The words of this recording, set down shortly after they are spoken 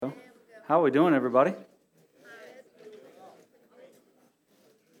How are we doing, everybody?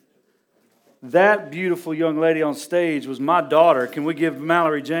 That beautiful young lady on stage was my daughter. Can we give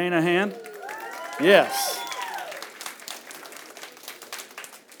Mallory Jane a hand? Yes.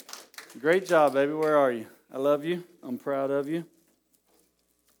 Great job, baby. Where are you? I love you. I'm proud of you.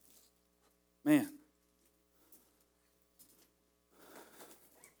 Man.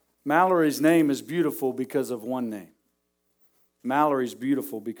 Mallory's name is beautiful because of one name. Mallory's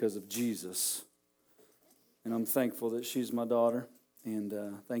beautiful because of Jesus. And I'm thankful that she's my daughter. And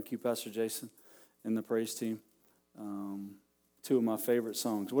thank you, Pastor Jason and the praise team. Two of my favorite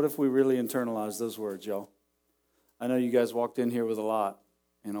songs. What if we really internalize those words, y'all? I know you guys walked in here with a lot,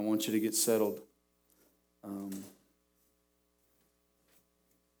 and I want you to get settled.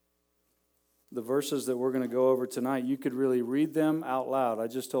 The verses that we're going to go over tonight, you could really read them out loud. I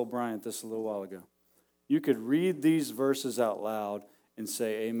just told Bryant this a little while ago. You could read these verses out loud and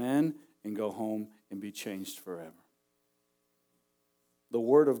say amen and go home and be changed forever. The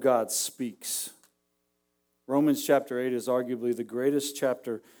Word of God speaks. Romans chapter 8 is arguably the greatest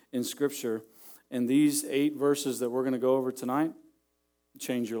chapter in Scripture. And these 8 verses that we're going to go over tonight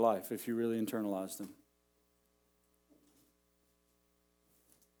change your life if you really internalize them.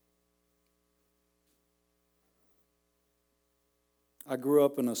 I grew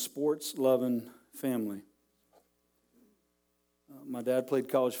up in a sports-loving family. My dad played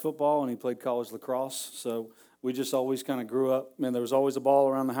college football and he played college lacrosse, so we just always kind of grew up. Man, there was always a ball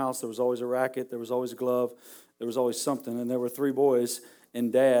around the house. There was always a racket. There was always a glove. There was always something. And there were 3 boys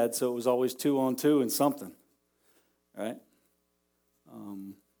and Dad, so it was always 2-on-2 and something, right?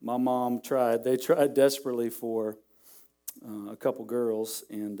 My mom tried. They tried desperately for a couple girls,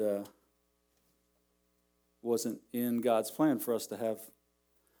 and wasn't in God's plan for us to have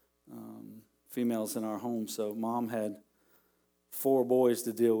females in our home. So Mom had 4 boys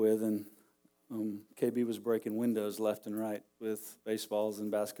to deal with, and KB was breaking windows left and right with baseballs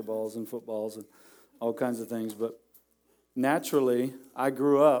and basketballs and footballs and all kinds of things. But naturally, I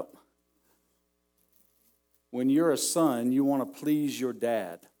grew up, when you're a son, you want to please your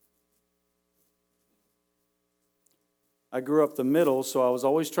dad. I grew up the middle, so I was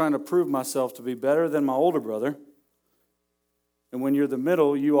always trying to prove myself to be better than my older brother. And when you're the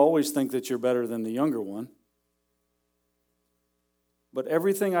middle, you always think that you're better than the younger one. But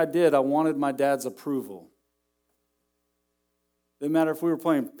everything I did, I wanted my dad's approval. It didn't matter if we were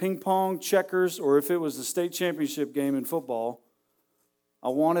playing ping pong, checkers, or if it was the state championship game in football. I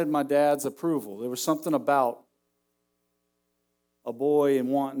wanted my dad's approval. There was something about a boy and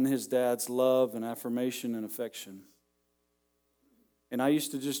wanting his dad's love and affirmation and affection. And I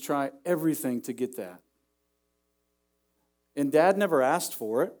used to just try everything to get that. And Dad never asked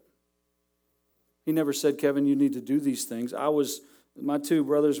for it. He never said, Kevin, you need to do these things. My 2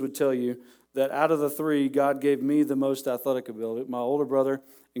 brothers would tell you that out of the 3, God gave me the most athletic ability. My older brother,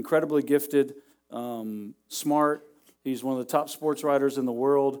 incredibly gifted, smart. He's one of the top sports writers in the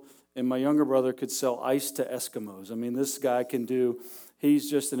world. And my younger brother could sell ice to Eskimos. I mean, this guy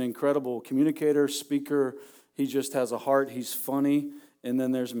he's just an incredible communicator, speaker. He just has a heart. He's funny. And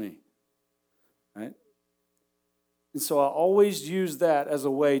then there's me, right? And so I always use that as a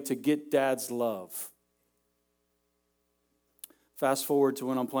way to get Dad's love. Fast forward to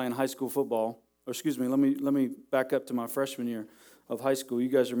when I'm playing high school football. Or excuse me, let me back up to my freshman year of high school. You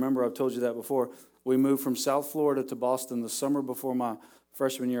guys remember, I've told you that before. We moved from South Florida to Boston the summer before my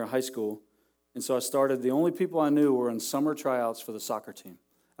freshman year of high school. And so the only people I knew were in summer tryouts for the soccer team.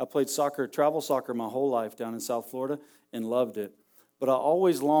 I played travel soccer my whole life down in South Florida and loved it. But I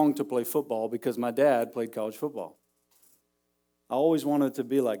always longed to play football because my dad played college football. I always wanted to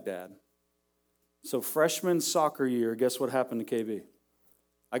be like Dad. So freshman soccer year, guess what happened to KB?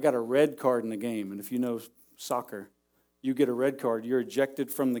 I got a red card in the game. And if you know soccer, you get a red card, you're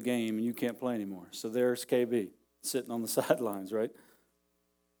ejected from the game, and you can't play anymore. So there's KB sitting on the sidelines, right?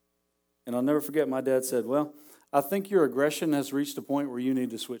 And I'll never forget, my dad said, well, I think your aggression has reached a point where you need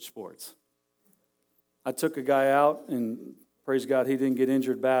to switch sports. I took a guy out, and praise God, he didn't get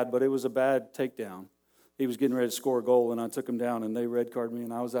injured bad, but it was a bad takedown. He was getting ready to score a goal, and I took him down, and they red carded me,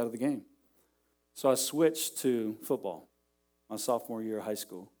 and I was out of the game. So I switched to football my sophomore year of high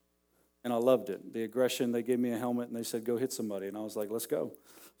school, and I loved it. The aggression, they gave me a helmet, and they said, go hit somebody, and I was like, let's go.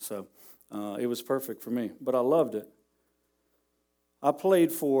 So it was perfect for me, but I loved it. I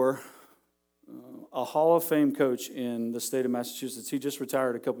played for a Hall of Fame coach in the state of Massachusetts. He just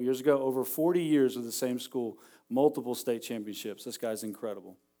retired a couple years ago. Over 40 years with the same school, multiple state championships. This guy's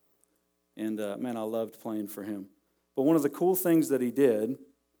incredible. And, man, I loved playing for him. But one of the cool things that he did,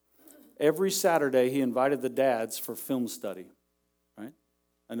 every Saturday he invited the dads for film study, right?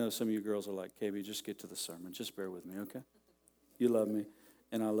 I know some of you girls are like, KB, just get to the sermon. Just bear with me, okay? You love me,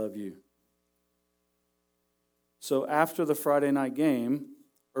 and I love you. So after the Friday night game,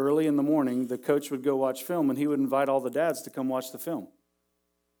 early in the morning, the coach would go watch film, and he would invite all the dads to come watch the film.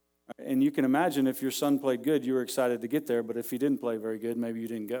 And you can imagine if your son played good, you were excited to get there, but if he didn't play very good, maybe you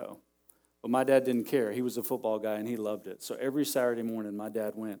didn't go. But my dad didn't care. He was a football guy, and he loved it. So every Saturday morning, my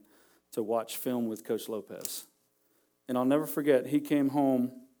dad went to watch film with Coach Lopez. And I'll never forget, he came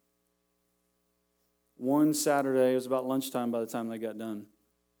home one Saturday. It was about lunchtime by the time they got done.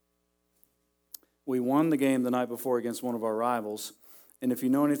 We won the game the night before against one of our rivals. And if you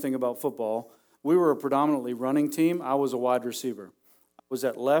know anything about football, we were a predominantly running team. I was a wide receiver. I was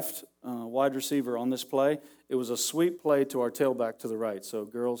at left wide receiver on this play. It was a sweep play to our tailback to the right. So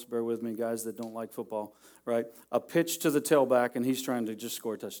girls, bear with me, guys that don't like football, right? A pitch to the tailback, and he's trying to just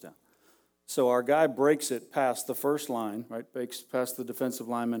score a touchdown. So our guy breaks it past the first line, right? Breaks past the defensive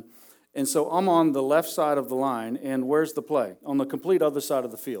lineman. And so I'm on the left side of the line, and where's the play? On the complete other side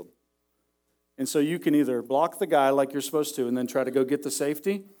of the field. And so you can either block the guy like you're supposed to and then try to go get the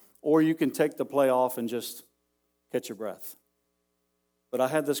safety, or you can take the play off and just catch your breath. But I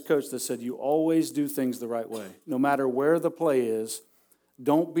had this coach that said, you always do things the right way. No matter where the play is,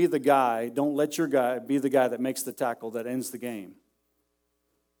 don't be the guy, don't let your guy be the guy that makes the tackle that ends the game.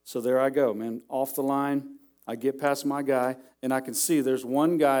 So there I go, man, off the line. I get past my guy, and I can see there's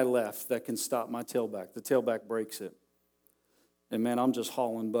one guy left that can stop my tailback. The tailback breaks it. And, man, I'm just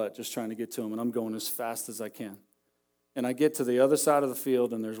hauling butt, just trying to get to him, and I'm going as fast as I can. And I get to the other side of the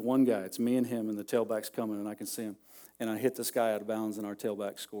field, and there's one guy. It's me and him, and the tailback's coming, and I can see him. And I hit this guy out of bounds, and our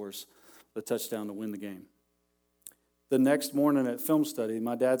tailback scores the touchdown to win the game. The next morning at film study,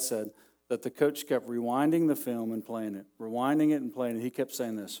 my dad said that the coach kept rewinding the film and playing it, rewinding it and playing it. He kept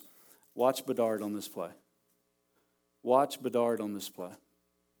saying this, watch Bedard on this play. Watch Bedard on this play.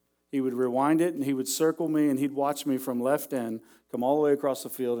 He would rewind it, and he would circle me, and he'd watch me from left end, come all the way across the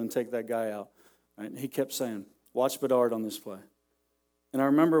field and take that guy out. Right? And he kept saying, watch Bedard on this play. And I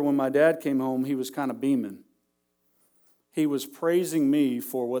remember when my dad came home, he was kind of beaming. He was praising me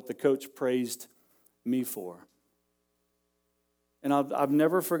for what the coach praised me for. And I've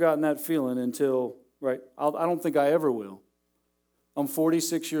never forgotten that feeling until, right, I don't think I ever will. I'm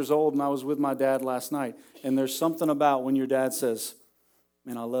 46 years old, and I was with my dad last night. And there's something about when your dad says,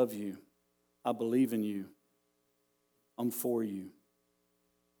 man, I love you. I believe in you. I'm for you.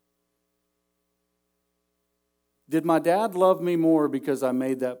 Did my dad love me more because I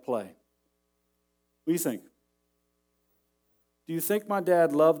made that play? What do you think? Do you think my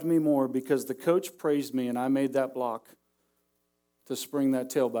dad loved me more because the coach praised me and I made that block to spring that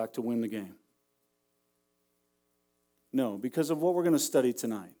tailback to win the game? No, because of what we're going to study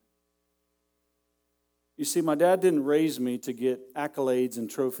tonight. You see, my dad didn't raise me to get accolades and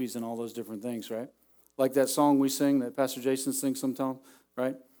trophies and all those different things, right? Like that song we sing that Pastor Jason sings sometimes,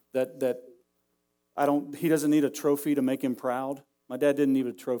 right? He doesn't need a trophy to make him proud. My dad didn't need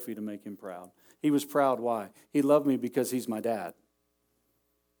a trophy to make him proud. He was proud. Why? He loved me because he's my dad.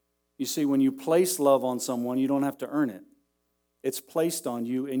 You see, when you place love on someone, you don't have to earn it. It's placed on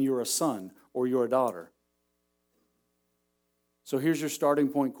you, and you're a son or you're a daughter. So here's your starting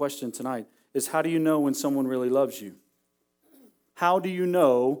point question tonight, is how do you know when someone really loves you? How do you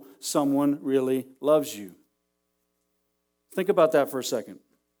know someone really loves you? Think about that for a second.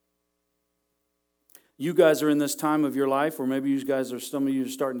 You guys are in this time of your life, or maybe some of you are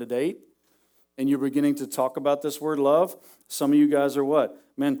starting to date, and you're beginning to talk about this word love. Some of you guys are what?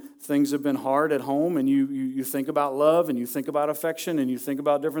 Man, things have been hard at home, and you think about love, and you think about affection, and you think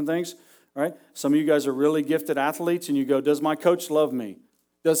about different things, right? Some of you guys are really gifted athletes, and you go, does my coach love me?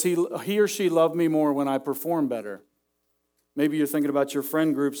 Does he or she love me more when I perform better? Maybe you're thinking about your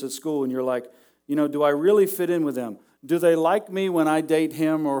friend groups at school, and you're like, do I really fit in with them? Do they like me when I date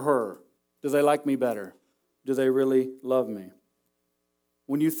him or her? Do they like me better? Do they really love me?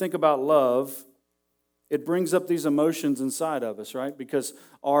 When you think about love, it brings up these emotions inside of us, right? Because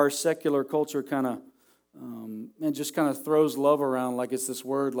our secular culture kind of throws love around like it's this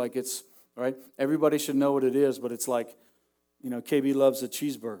word, like it's, right? Everybody should know what it is, but it's like, KB loves a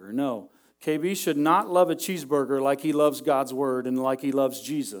cheeseburger. No, KB should not love a cheeseburger like he loves God's word and like he loves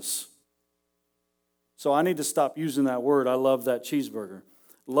Jesus. So I need to stop using that word, I love that cheeseburger.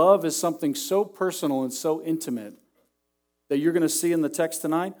 Love is something so personal and so intimate that you're going to see in the text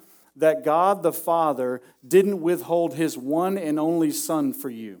tonight that God the Father didn't withhold his one and only Son for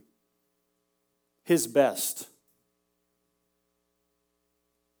you, his best.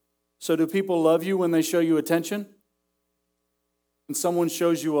 So do people love you when they show you attention? When someone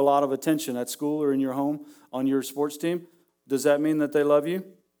shows you a lot of attention at school or in your home, on your sports team, does that mean that they love you?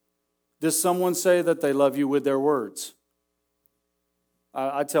 Does someone say that they love you with their words?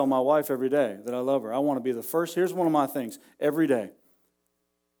 I tell my wife every day that I love her. I want to be the first. Here's one of my things every day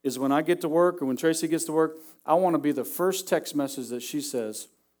is when I get to work or when Tracy gets to work, I want to be the first text message that she says,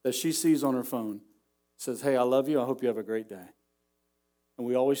 that she sees on her phone. It says, hey, I love you. I hope you have a great day. And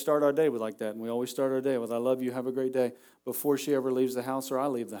we always start our day with like that. And we always start our day with, I love you, have a great day, before she ever leaves the house or I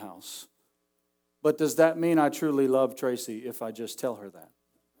leave the house. But does that mean I truly love Tracy if I just tell her that?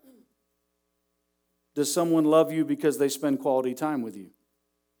 Does someone love you because they spend quality time with you?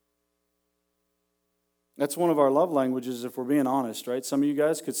 That's one of our love languages, if we're being honest, right? Some of you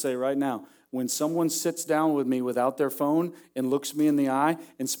guys could say right now, when someone sits down with me without their phone and looks me in the eye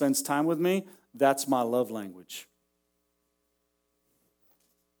and spends time with me, that's my love language.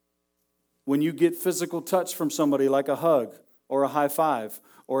 When you get physical touch from somebody like a hug or a high five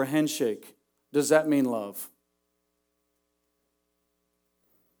or a handshake, does that mean love?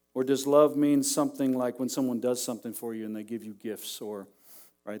 Or does love mean something like when someone does something for you and they give you gifts or,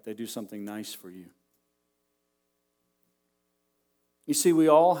 right, they do something nice for you? You see, we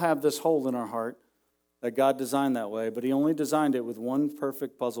all have this hole in our heart that God designed that way, but He only designed it with one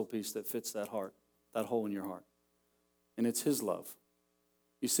perfect puzzle piece that fits that heart, that hole in your heart. And it's His love.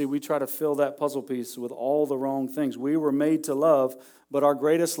 You see, we try to fill that puzzle piece with all the wrong things. We were made to love, but our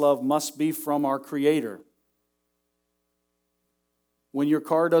greatest love must be from our Creator. When your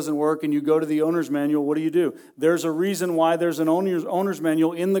car doesn't work and you go to the owner's manual, what do? There's a reason why there's an owner's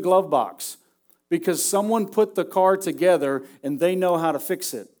manual in the glove box. Because someone put the car together and they know how to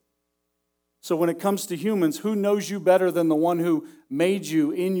fix it. So when it comes to humans, who knows you better than the one who made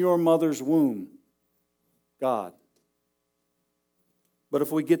you in your mother's womb? God. But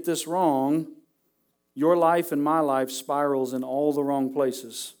if we get this wrong, your life and my life spirals in all the wrong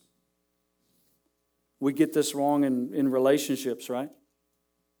places. We get this wrong in relationships, right?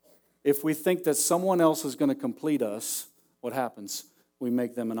 If we think that someone else is going to complete us, what happens? We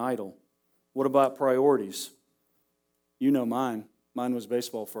make them an idol. What about priorities? You know mine. Mine was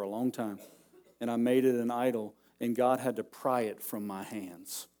baseball for a long time. And I made it an idol, and God had to pry it from my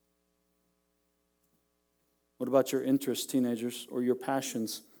hands. What about your interests, teenagers, or your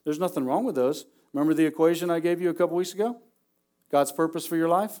passions? There's nothing wrong with those. Remember the equation I gave you a couple weeks ago? God's purpose for your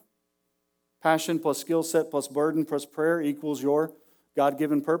life? Passion plus skill set plus burden plus prayer equals your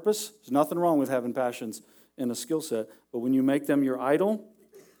God-given purpose. There's nothing wrong with having passions and a skill set. But when you make them your idol,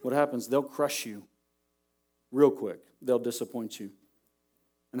 what happens? They'll crush you real quick. They'll disappoint you.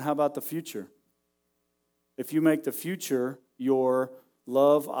 And how about the future? If you make the future your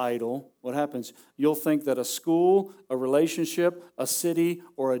love idol, what happens? You'll think that a school, a relationship, a city,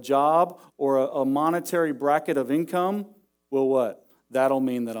 or a job, or a monetary bracket of income will what? That'll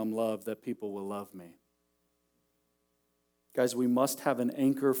mean that I'm loved, that people will love me. Guys, we must have an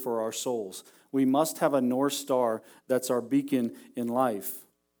anchor for our souls. We must have a North Star that's our beacon in life.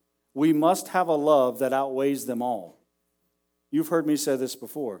 We must have a love that outweighs them all. You've heard me say this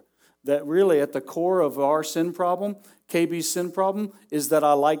before, that really at the core of our sin problem, KB's sin problem, is that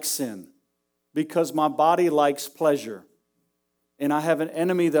I like sin because my body likes pleasure. And I have an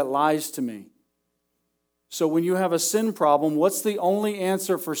enemy that lies to me. So when you have a sin problem, what's the only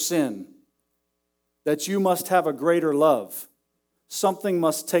answer for sin? That you must have a greater love. Something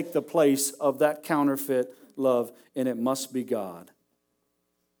must take the place of that counterfeit love, and it must be God.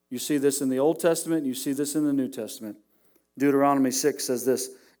 You see this in the Old Testament, and you see this in the New Testament. Deuteronomy 6 says this,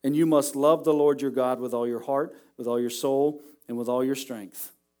 and you must love the Lord your God with all your heart, with all your soul, and with all your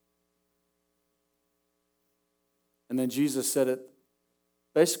strength. And then Jesus said it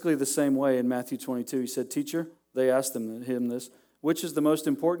basically the same way in Matthew 22. He said, teacher, they asked him this, which is the most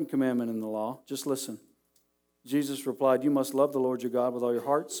important commandment in the law? Just listen. Jesus replied, you must love the Lord your God with all your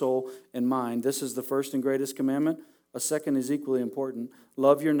heart, soul, and mind. This is the first and greatest commandment. A second is equally important.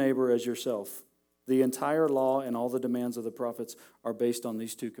 Love your neighbor as yourself. The entire law and all the demands of the prophets are based on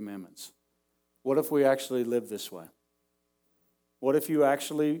these two commandments. What if we actually lived this way? What if you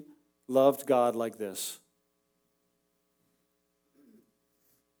actually loved God like this?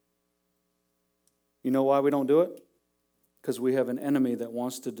 You know why we don't do it? Because we have an enemy that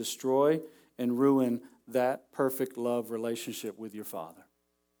wants to destroy and ruin that perfect love relationship with your Father.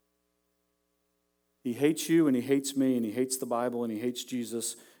 He hates you and he hates me and he hates the Bible and he hates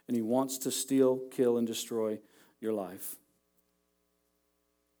Jesus and he wants to steal, kill, and destroy your life.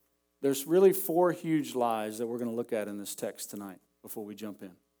 There's really 4 huge lies that we're going to look at in this text tonight before we jump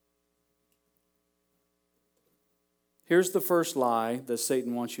in. Here's the first lie that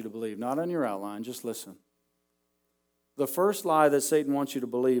Satan wants you to believe. Not on your outline, just listen. The first lie that Satan wants you to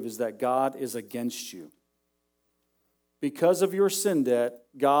believe is that God is against you. because of your sin debt,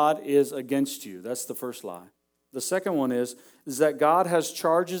 God is against you. That's the first lie. The second one is that God has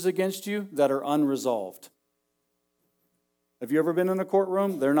charges against you that are unresolved. Have you ever been in a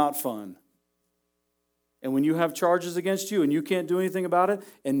courtroom? They're not fun. And when you have charges against you and you can't do anything about it,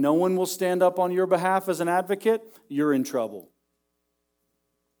 and no one will stand up on your behalf as an advocate, you're in trouble.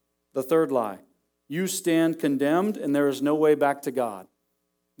 The third lie, you stand condemned and there is no way back to God.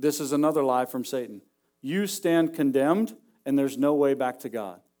 This is another lie from Satan. You stand condemned and there's no way back to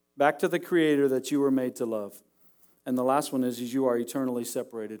God, back to the Creator that you were made to love. And the last one is you are eternally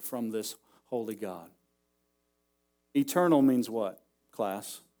separated from this holy God. Eternal means what,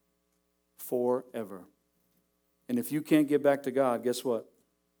 class? Forever. And if you can't get back to God, guess what?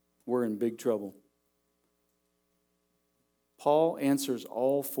 We're in big trouble. Paul answers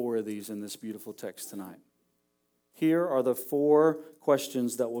all four of these in this beautiful text tonight. Here are the four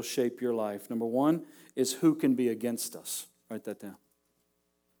questions that will shape your life. Number one is who can be against us? Write that down.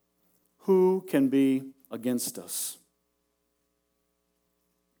 Who can be against us?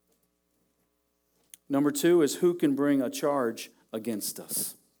 Number two is who can bring a charge against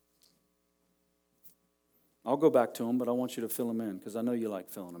us? I'll go back to them, but I want you to fill them in because I know you like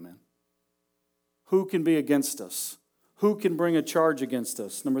filling them in. Who can be against us? Who can bring a charge against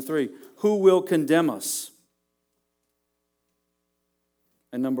us? Number three, who will condemn us?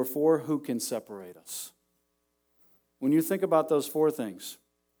 And number four, who can separate us? When you think about those four things,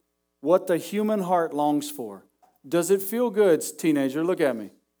 what the human heart longs for, does it feel good, teenager? Look at me.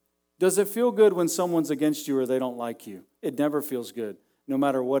 Does it feel good when someone's against you or they don't like you? It never feels good, no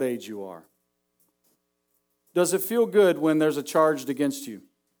matter what age you are. Does it feel good when there's a charge against you?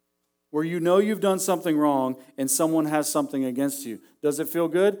 Where you know you've done something wrong and someone has something against you. Does it feel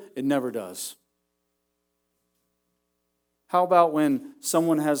good? It never does. How about when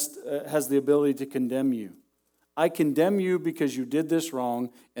someone has the ability to condemn you? I condemn you because you did this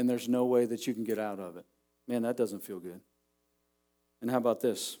wrong and there's no way that you can get out of it. Man, that doesn't feel good. And how about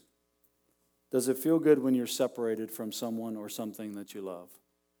this? Does it feel good when you're separated from someone or something that you love?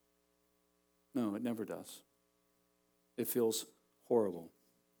 No, it never does. It feels horrible.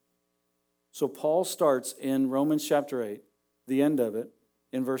 So Paul starts in Romans chapter 8, the end of it,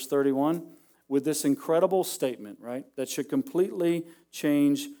 in verse 31, with this incredible statement, right, that should completely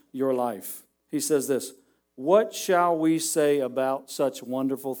change your life. He says this, what shall we say about such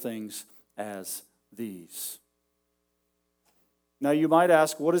wonderful things as these? Now you might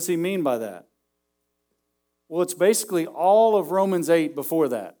ask, what does he mean by that? Well, it's basically all of Romans 8 before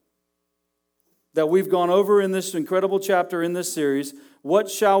that we've gone over in this incredible chapter in this series. What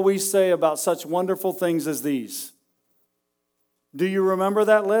shall we say about such wonderful things as these? Do you remember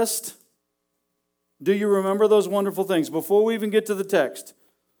that list? Do you remember those wonderful things? Before we even get to the text,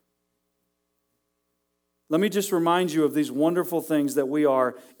 let me just remind you of these wonderful things that we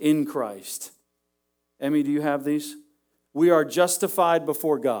are in Christ. Emmy, do you have these? We are justified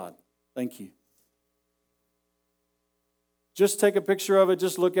before God. Thank you. Just take a picture of it.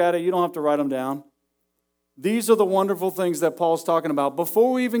 Just look at it. You don't have to write them down. These are the wonderful things that Paul's talking about.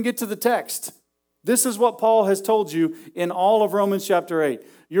 Before we even get to the text, this is what Paul has told you in all of Romans chapter 8.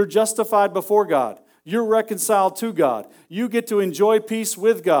 You're justified before God. You're reconciled to God. You get to enjoy peace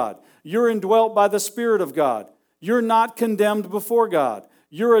with God. You're indwelt by the Spirit of God. You're not condemned before God.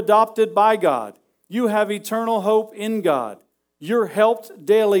 You're adopted by God. You have eternal hope in God. You're helped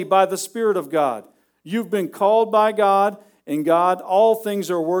daily by the Spirit of God. You've been called by God, and God, all things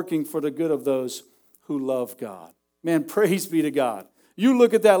are working for the good of those who love God. Man, praise be to God. You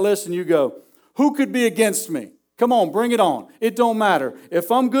look at that list and you go, who could be against me? Come on, bring it on. It don't matter.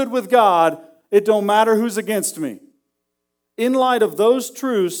 If I'm good with God, it don't matter who's against me. In light of those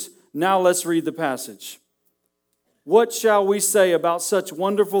truths, now let's read the passage. What shall we say about such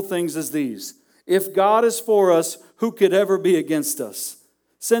wonderful things as these? If God is for us, who could ever be against us?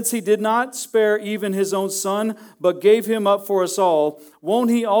 Since he did not spare even his own son, but gave him up for us all, won't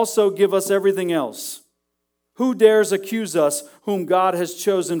he also give us everything else? Who dares accuse us whom God has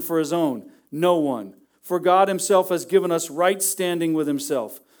chosen for his own? No one. For God himself has given us right standing with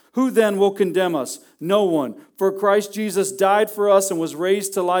himself. Who then will condemn us? No one. For Christ Jesus died for us and was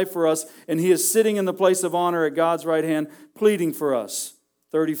raised to life for us, and he is sitting in the place of honor at God's right hand, pleading for us.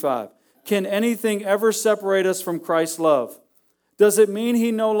 35. Can anything ever separate us from Christ's love? Does it mean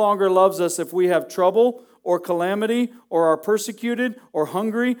he no longer loves us if we have trouble or calamity or are persecuted or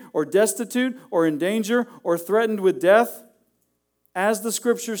hungry or destitute or in danger or threatened with death? As the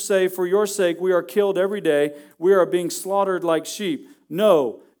scriptures say, for your sake we are killed every day. We are being slaughtered like sheep.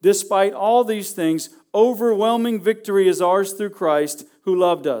 No, despite all these things, overwhelming victory is ours through Christ who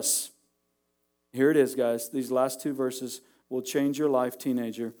loved us. Here it is, guys. These last two verses will change your life,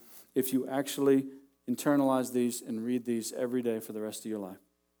 teenager, if you actually internalize these and read these every day for the rest of your life.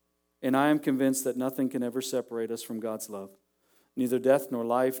 And I am convinced that nothing can ever separate us from God's love. Neither death nor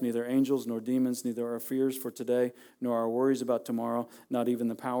life, neither angels nor demons, neither our fears for today nor our worries about tomorrow, not even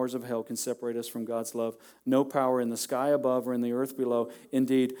the powers of hell can separate us from God's love. No power in the sky above or in the earth below.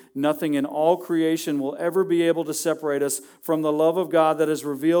 Indeed, nothing in all creation will ever be able to separate us from the love of God that is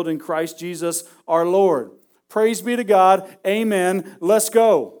revealed in Christ Jesus our Lord. Praise be to God. Amen. Let's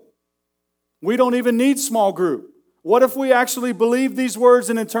go. We don't even need small group. What if we actually believed these words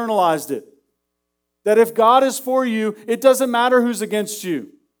and internalized it? That if God is for you, it doesn't matter who's against you.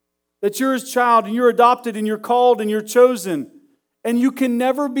 That you're His child and you're adopted and you're called and you're chosen. And you can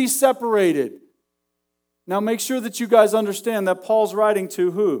never be separated. Now make sure that you guys understand that Paul's writing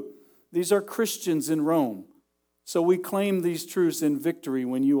to who? These are Christians in Rome. So we claim these truths in victory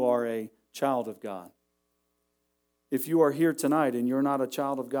when you are a child of God. If you are here tonight and you're not a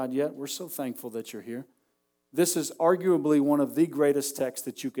child of God yet, we're so thankful that you're here. This is arguably one of the greatest texts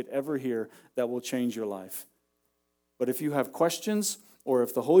that you could ever hear that will change your life. But if you have questions or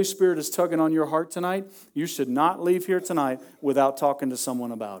if the Holy Spirit is tugging on your heart tonight, you should not leave here tonight without talking to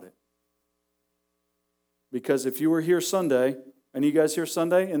someone about it. Because if you were here Sunday, and you guys here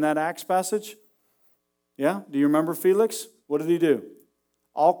Sunday in that Acts passage? Yeah? Do you remember Felix? What did he do?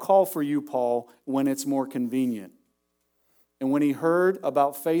 I'll call for you, Paul, when it's more convenient. And when he heard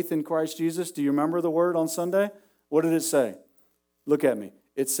about faith in Christ Jesus, do you remember the word on Sunday? What did it say? Look at me.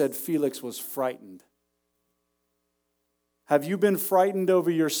 It said Felix was frightened. Have you been frightened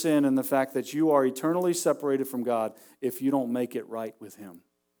over your sin and the fact that you are eternally separated from God if you don't make it right with Him?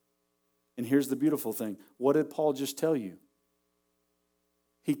 And here's the beautiful thing. What did Paul just tell you?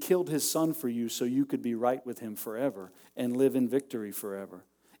 He killed His Son for you so you could be right with Him forever and live in victory forever.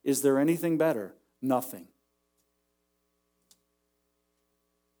 Is there anything better? Nothing.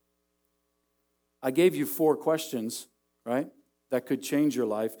 I gave you 4 questions, right, that could change your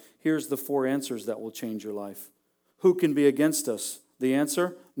life. Here's the 4 answers that will change your life. Who can be against us? The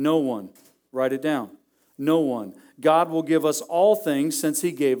answer, no one. Write it down. No one. God will give us all things since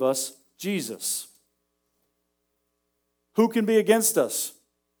He gave us Jesus. Who can be against us?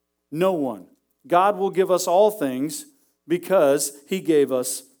 No one. God will give us all things because He gave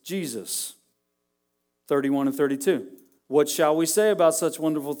us Jesus. 31 and 32. What shall we say about such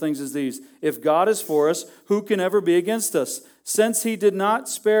wonderful things as these? If God is for us, who can ever be against us? Since He did not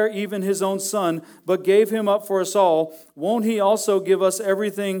spare even His own Son, but gave Him up for us all, won't He also give us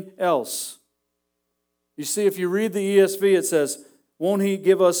everything else? You see, if you read the ESV, it says, won't He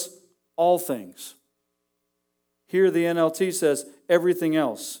give us all things? Here the NLT says, everything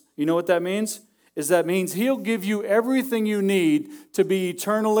else. You know what that means? That means He'll give you everything you need to be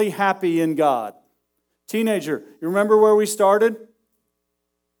eternally happy in God. Teenager, you remember where we started?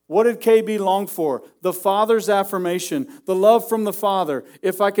 What did KB long for? The Father's affirmation, the love from the Father.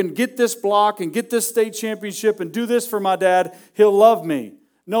 If I can get this block and get this state championship and do this for my dad, He'll love me.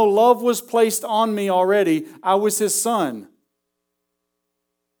 No, love was placed on me already. I was His son.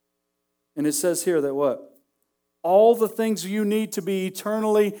 And it says here that what? All the things you need to be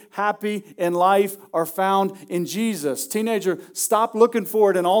eternally happy in life are found in Jesus. Teenager, stop looking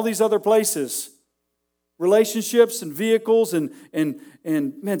for it in all these other places. Relationships and vehicles and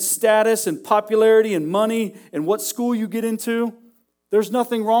status and popularity and money and what school you get into. There's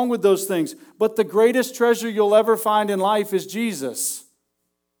nothing wrong with those things. But the greatest treasure you'll ever find in life is Jesus.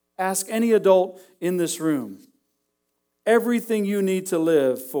 Ask any adult in this room. Everything you need to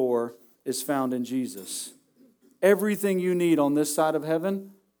live for is found in Jesus. Everything you need on this side of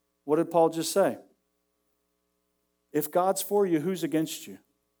heaven, what did Paul just say? If God's for you, who's against you?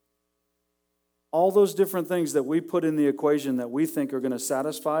 All those different things that we put in the equation that we think are going to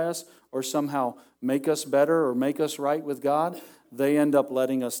satisfy us or somehow make us better or make us right with God, they end up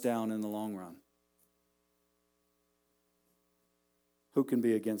letting us down in the long run. Who can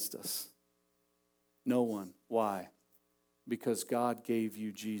be against us? No one. Why? Because God gave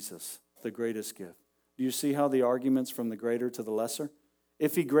you Jesus, the greatest gift. Do you see how the argument's from the greater to the lesser?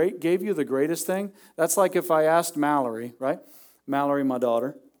 If He gave you the greatest thing, that's like if I asked Mallory, right? Mallory, my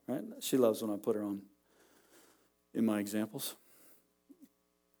daughter. Right? She loves when I put her on in my examples.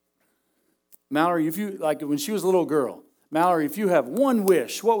 Mallory, if you, like when she was a little girl, Mallory, if you have one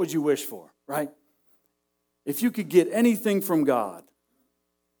wish, what would you wish for, right? If you could get anything from God,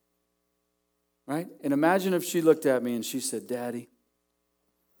 right? And imagine if she looked at me and she said, Daddy,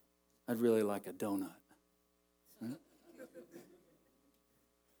 I'd really like a donut. Right?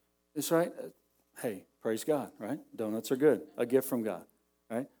 It's right. Hey, praise God, right? Donuts are good. A gift from God,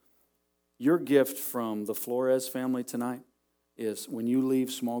 right? Your gift from the Flores family tonight is when you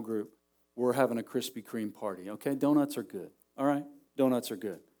leave small group, we're having a Krispy Kreme party, okay? Donuts are good, all right? Donuts are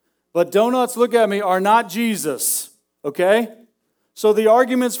good. But donuts, look at me, are not Jesus, okay? So the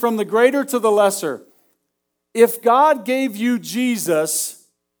arguments from the greater to the lesser. If God gave you Jesus,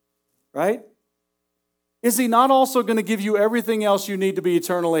 right, is He not also going to give you everything else you need to be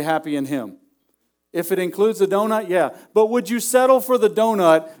eternally happy in Him? If it includes the donut, yeah. But would you settle for the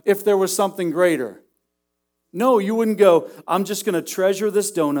donut if there was something greater? No, you wouldn't go, I'm just going to treasure this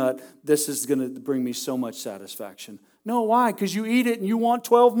donut. This is going to bring me so much satisfaction. No, why? Because you eat it and you want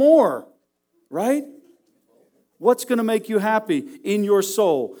 12 more, right? What's going to make you happy in your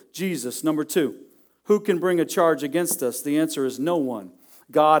soul? Jesus. Number 2, who can bring a charge against us? The answer is no one.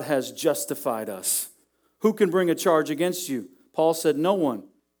 God has justified us. Who can bring a charge against you? Paul said no one.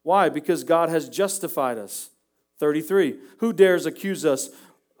 Why? Because God has justified us. 33, who dares accuse us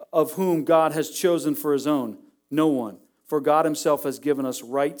of whom God has chosen for His own? No one. For God Himself has given us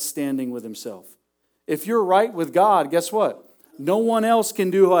right standing with Himself. If you're right with God, guess what? No one else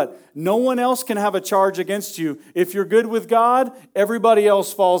can do what? No one else can have a charge against you. If you're good with God, everybody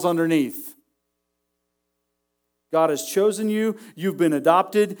else falls underneath. God has chosen you. You've been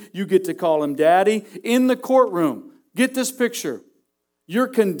adopted. You get to call Him Daddy. In the courtroom, get this picture. You're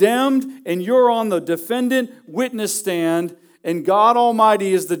condemned and you're on the defendant witness stand, and God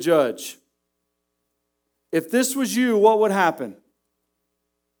Almighty is the judge. If this was you, what would happen?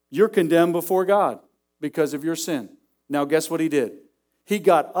 You're condemned before God because of your sin. Now, guess what He did? He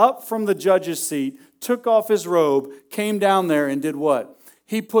got up from the judge's seat, took off His robe, came down there and did what?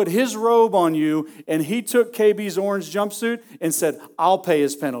 He put His robe on you, and He took KB's orange jumpsuit and said, I'll pay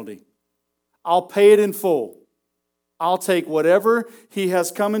his penalty. I'll pay it in full. I'll take whatever He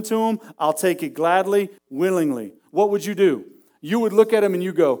has coming to Him. I'll take it gladly, willingly. What would you do? You would look at Him and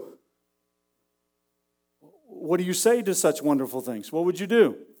you go, what do you say to such wonderful things? What would you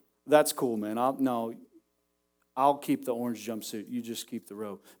do? That's cool, man. I'll keep the orange jumpsuit. You just keep the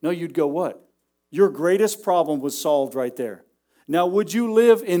robe. No, you'd go what? Your greatest problem was solved right there. Now, would you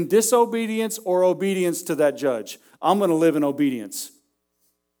live in disobedience or obedience to that judge? I'm going to live in obedience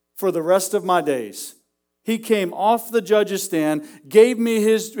for the rest of my days. He came off the judge's stand, gave me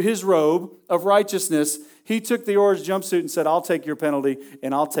his robe of righteousness. He took the orange jumpsuit and said, I'll take your penalty,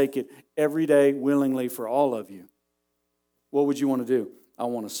 and I'll take it every day willingly for all of you. What would you want to do? I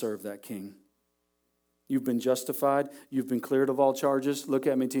want to serve that King. You've been justified. You've been cleared of all charges. Look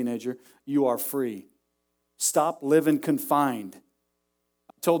at me, teenager. You are free. Stop living confined.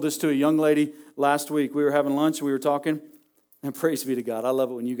 I told this to a young lady last week. We were having lunch and we were talking. And praise be to God. I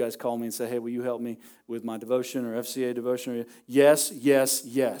love it when you guys call me and say, hey, will you help me with my devotion or FCA devotion? Yes, yes,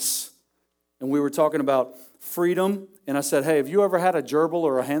 yes. And we were talking about freedom. And I said, hey, have you ever had a gerbil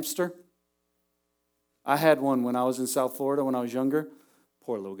or a hamster? I had one when I was in South Florida when I was younger.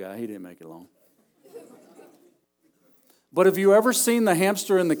 Poor little guy. He didn't make it long. But have you ever seen the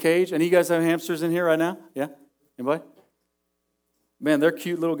hamster in the cage? And you guys have hamsters in here right now? Yeah? Anybody? Man, they're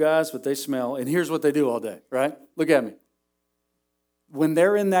cute little guys, but they smell. And here's what they do all day, right? Look at me. When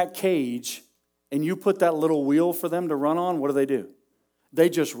they're in that cage and you put that little wheel for them to run on, what do? They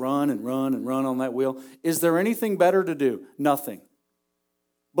just run and run and run on that wheel. Is there anything better to do? Nothing.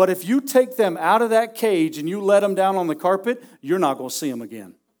 But if you take them out of that cage and you let them down on the carpet, you're not going to see them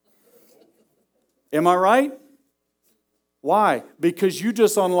again. Am I right? Why? Because you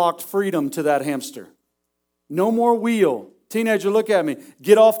just unlocked freedom to that hamster. No more wheel. Teenager, look at me.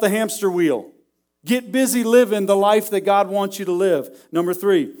 Get off the hamster wheel. Get busy living the life that God wants you to live. Number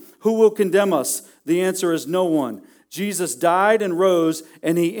 3, who will condemn us? The answer is no one. Jesus died and rose,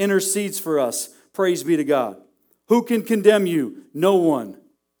 and He intercedes for us. Praise be to God. Who can condemn you? No one.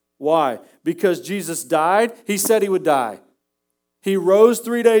 Why? Because Jesus died. He said He would die. He rose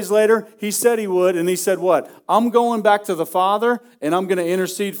 3 days later. He said He would, and He said what? I'm going back to the Father, and I'm going to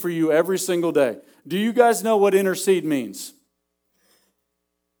intercede for you every single day. Do you guys know what intercede means?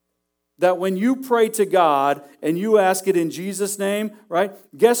 That when you pray to God and you ask it in Jesus' name, right?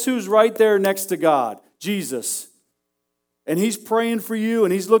 Guess who's right there next to God? Jesus. And He's praying for you,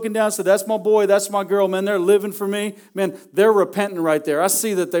 and He's looking down and said, that's my boy, that's my girl, man, they're living for me. Man, they're repenting right there. I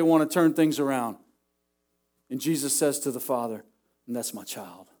see that they want to turn things around. And Jesus says to the Father, and that's my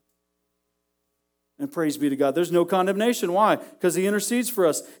child. And praise be to God. There's no condemnation. Why? Because He intercedes for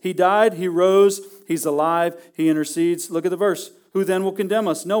us. He died, He rose, He's alive, He intercedes. Look at the verse. Who then will condemn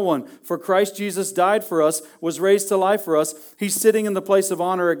us? No one. For Christ Jesus died for us, was raised to life for us. He's sitting in the place of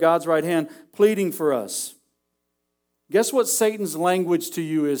honor at God's right hand, pleading for us. Guess what Satan's language to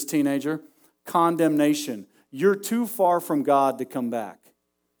you is, teenager? Condemnation. You're too far from God to come back.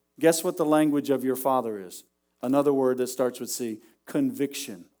 Guess what the language of your Father is? Another word that starts with C,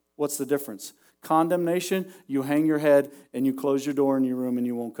 conviction. What's the difference? Condemnation, you hang your head and you close your door in your room and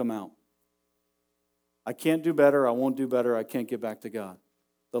you won't come out. I can't do better, I won't do better, I can't get back to God.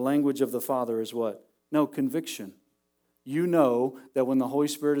 The language of the Father is what? No, conviction. You know that when the Holy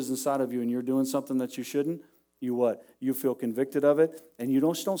Spirit is inside of you and you're doing something that you shouldn't, you what? You feel convicted of it, and you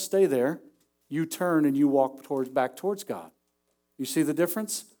don't stay there. You turn and you walk back towards God. You see the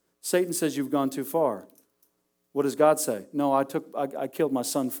difference? Satan says you've gone too far. What does God say? No, I killed my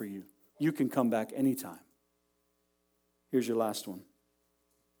son for you. You can come back anytime. Here's your last one.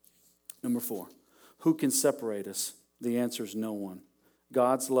 Number 4. Who can separate us? The answer is no one.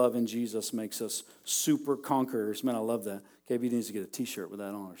 God's love in Jesus makes us super conquerors. Man, I love that. KB needs to get a t-shirt with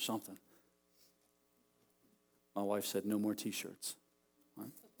that on or something. My wife said no more t-shirts.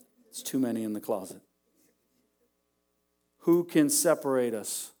 Right? It's too many in the closet. Who can separate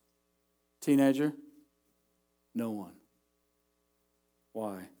us? Teenager? No one.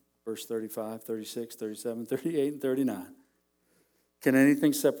 Why? Verse 35, 36, 37, 38, and 39. Can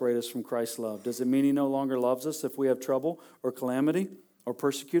anything separate us from Christ's love? Does it mean he no longer loves us if we have trouble or calamity or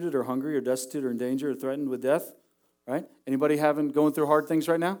persecuted or hungry or destitute or in danger or threatened with death? Right? Anybody going through hard things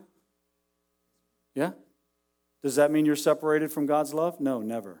right now? Yeah? Does that mean you're separated from God's love? No,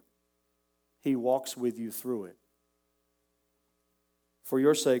 never. He walks with you through it. For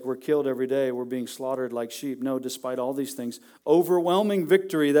your sake, we're killed every day. We're being slaughtered like sheep. No, despite all these things, overwhelming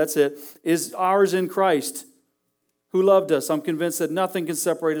victory, that's it, is ours in Christ, who loved us. I'm convinced that nothing can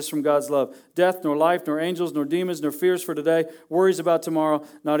separate us from God's love. Death, nor life, nor angels, nor demons, nor fears for today, worries about tomorrow.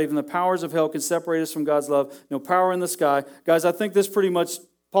 Not even the powers of hell can separate us from God's love. No power in the sky. Guys, I think this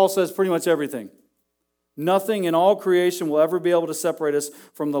Paul says pretty much everything. Nothing in all creation will ever be able to separate us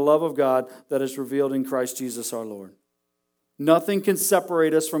from the love of God that is revealed in Christ Jesus our Lord. Nothing can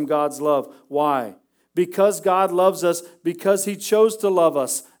separate us from God's love. Why? Because God loves us, because he chose to love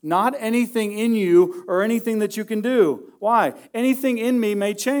us. Not anything in you or anything that you can do. Why? Anything in me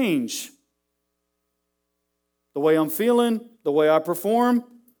may change. The way I'm feeling, the way I perform,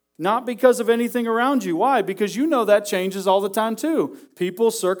 not because of anything around you. Why? Because you know that changes all the time too.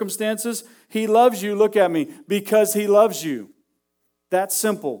 People, circumstances. He loves you, look at me, because he loves you. That's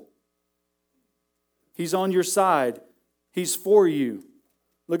simple. He's on your side. He's for you.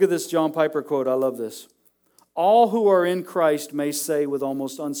 Look at this John Piper quote. I love this. All who are in Christ may say with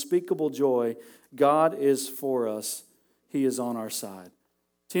almost unspeakable joy, God is for us. He is on our side.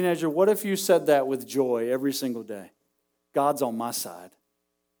 Teenager, what if you said that with joy every single day? God's on my side.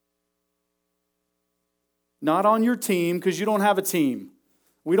 Not on your team, because you don't have a team.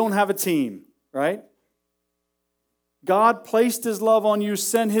 We don't have a team, right? God placed his love on you,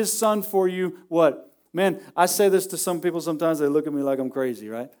 sent his son for you. What? Man, I say this to some people sometimes, they look at me like I'm crazy,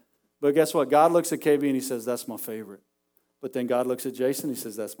 right? But guess what? God looks at KB and he says, that's my favorite. But then God looks at Jason, he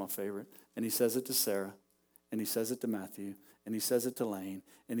says, that's my favorite. And he says it to Sarah, and he says it to Matthew, and he says it to Lane,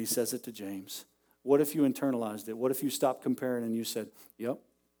 and he says it to James. What if you internalized it? What if you stopped comparing and you said, yep,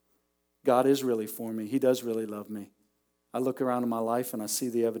 God is really for me. He does really love me. I look around in my life and I see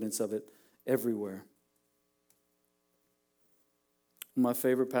the evidence of it everywhere. My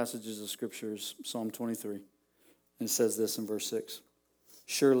favorite passages of Scripture is Psalm 23. And it says this in verse 6.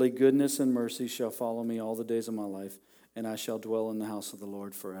 Surely goodness and mercy shall follow me all the days of my life, and I shall dwell in the house of the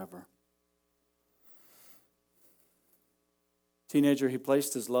Lord forever. Teenager, he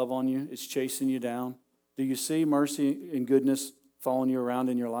placed his love on you. It's chasing you down. Do you see mercy and goodness following you around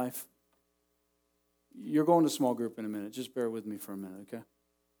in your life? You're going to small group in a minute. Just bear with me for a minute, okay?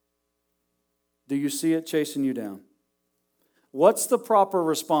 Do you see it chasing you down? What's the proper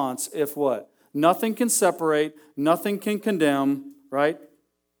response if what? Nothing can separate, nothing can condemn, right?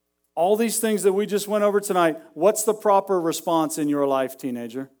 All these things that we just went over tonight, what's the proper response in your life,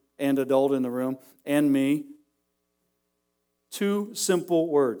 teenager and adult in the room, and me? 2 simple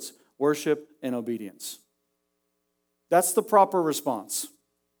words, worship and obedience. That's the proper response.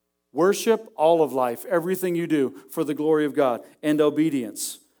 Worship all of life, everything you do for the glory of God, and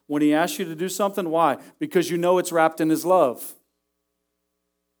obedience. When he asks you to do something, why? Because you know it's wrapped in his love.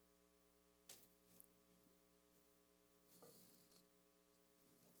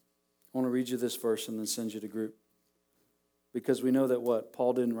 I want to read you this verse and then send you to group. Because we know that what?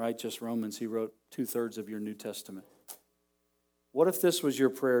 Paul didn't write just Romans. He wrote 2/3 of your New Testament. What if this was your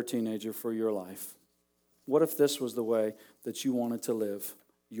prayer, teenager, for your life? What if this was the way that you wanted to live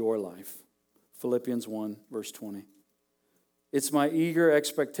your life? Philippians 1, verse 20. It's my eager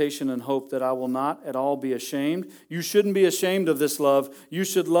expectation and hope that I will not at all be ashamed. You shouldn't be ashamed of this love. You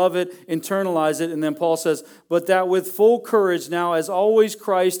should love it, internalize it. And then Paul says, but that with full courage now, as always,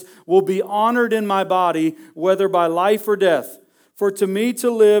 Christ will be honored in my body, whether by life or death. For to me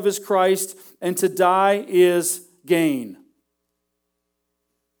to live is Christ, and to die is gain.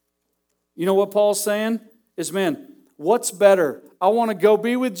 You know what Paul's saying? Is, man, what's better? I want to go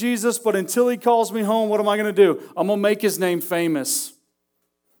be with Jesus, but until he calls me home, what am I going to do? I'm going to make his name famous.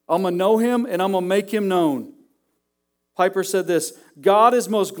 I'm going to know him and I'm going to make him known. Piper said this, God is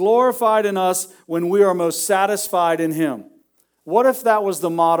most glorified in us when we are most satisfied in him. What if that was the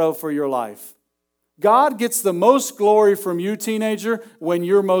motto for your life? God gets the most glory from you, teenager, when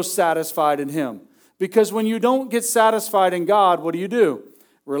you're most satisfied in him. Because when you don't get satisfied in God, what do?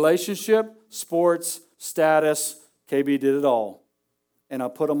 Relationship, sports, status, KB did it all. And I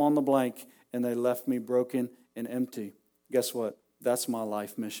put them on the blank, and they left me broken and empty. Guess what? That's my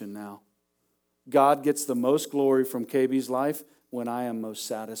life mission now. God gets the most glory from KB's life when I am most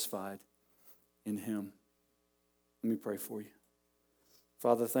satisfied in him. Let me pray for you.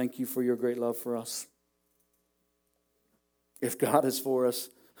 Father, thank you for your great love for us. If God is for us,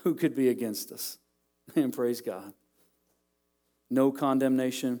 who could be against us? And praise God. No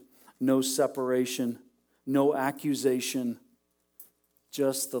condemnation, no separation, no accusation.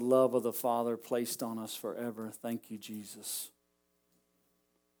 Just the love of the Father placed on us forever. Thank you, Jesus.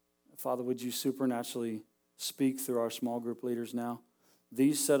 Father, would you supernaturally speak through our small group leaders now?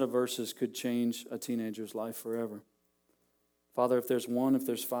 These set of verses could change a teenager's life forever. Father, if there's 1, if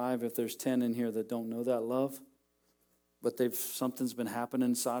there's 5, if there's 10 in here that don't know that love, but something's been happening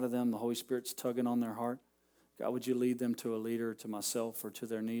inside of them, the Holy Spirit's tugging on their heart, God, would you lead them to a leader, to myself, or to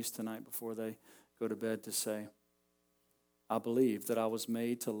their knees tonight before they go to bed to say, I believe that I was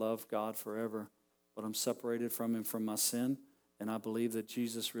made to love God forever, but I'm separated from him from my sin, and I believe that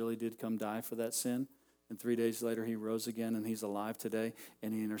Jesus really did come die for that sin, and 3 days later he rose again, and he's alive today,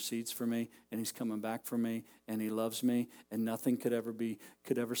 and he intercedes for me, and he's coming back for me, and he loves me, and nothing could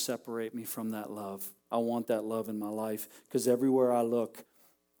ever separate me from that love. I want that love in my life, because everywhere I look,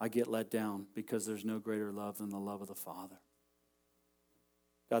 I get let down, because there's no greater love than the love of the Father.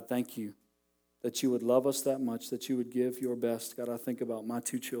 God, thank you that you would love us that much, that you would give your best. God, I think about my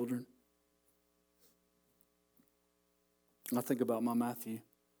 2 children. I think about my Matthew,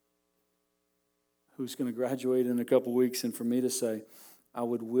 who's going to graduate in a couple weeks, and for me to say, I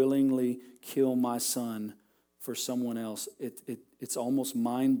would willingly kill my son for someone else. It's almost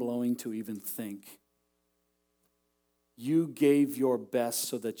mind-blowing to even think. You gave your best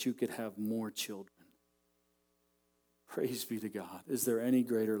so that you could have more children. Praise be to God. Is there any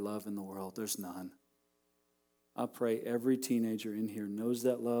greater love in the world? There's none. I pray every teenager in here knows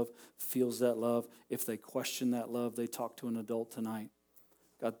that love, feels that love. If they question that love, they talk to an adult tonight.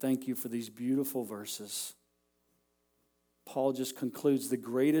 God, thank you for these beautiful verses. Paul just concludes the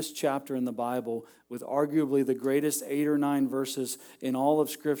greatest chapter in the Bible with arguably the greatest 8 or 9 verses in all of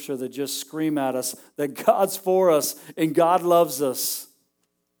Scripture that just scream at us that God's for us and God loves us.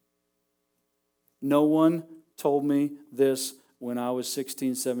 No one told me this when I was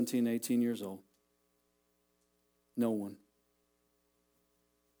 16, 17, 18 years old. No one.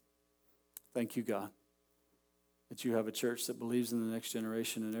 Thank you, God, that you have a church that believes in the next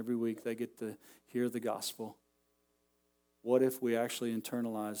generation, and every week they get to hear the gospel. What if we actually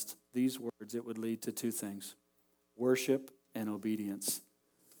internalized these words? It would lead to 2 things: worship and obedience.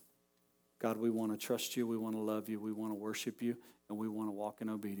 God, we want to trust you, we want to love you, we want to worship you, and we want to walk in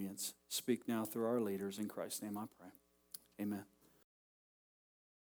obedience. Speak now through our leaders. In Christ's name I pray. Amen.